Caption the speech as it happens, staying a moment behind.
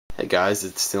Hey guys,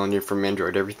 it's Dylan here from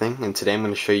Android Everything, and today I'm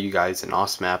going to show you guys an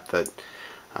awesome app that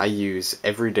I use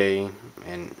every day,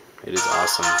 and it is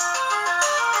awesome.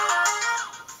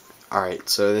 Alright,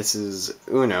 so this is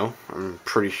Uno. I'm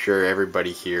pretty sure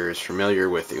everybody here is familiar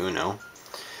with Uno,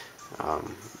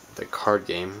 the card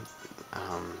game.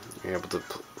 You're able to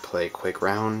play a quick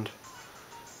round,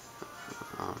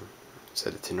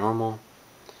 set it to normal.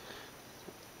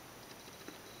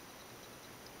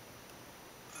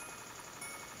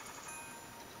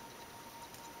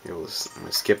 I'm going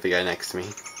to skip the guy next to me.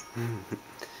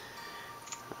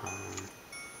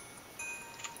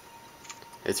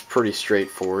 It's pretty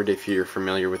straightforward if you're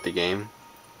familiar with the game.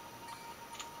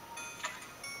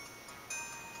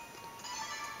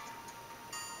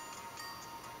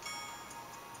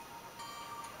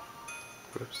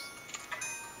 Whoops.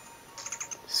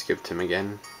 Skipped him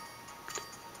again.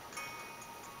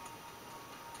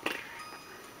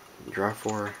 Draw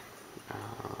 4.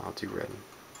 I'll do red.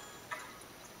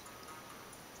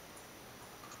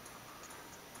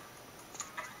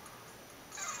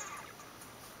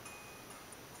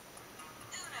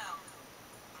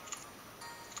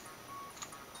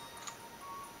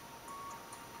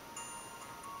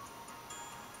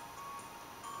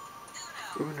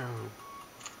 Uno.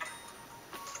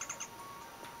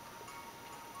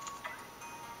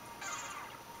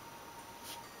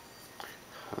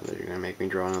 They're gonna make me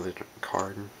draw another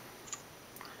card.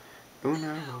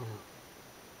 Uno.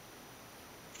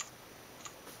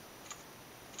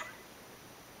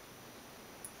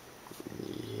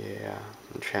 Yeah,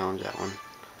 I'll challenge that one.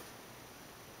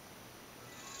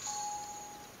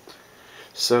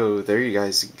 So there you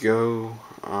guys go.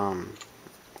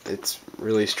 It's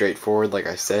really straightforward, like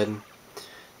I said.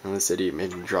 In this video, it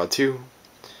made me draw 2.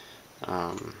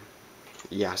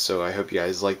 Yeah, so I hope you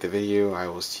guys liked the video. I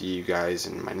will see you guys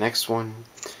in my next one.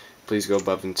 Please go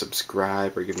above and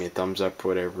subscribe or give me a thumbs up,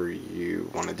 whatever you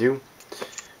want to do.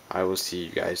 I will see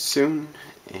you guys soon,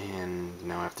 and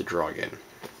now I have to draw again.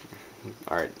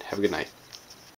 Alright, have a good night.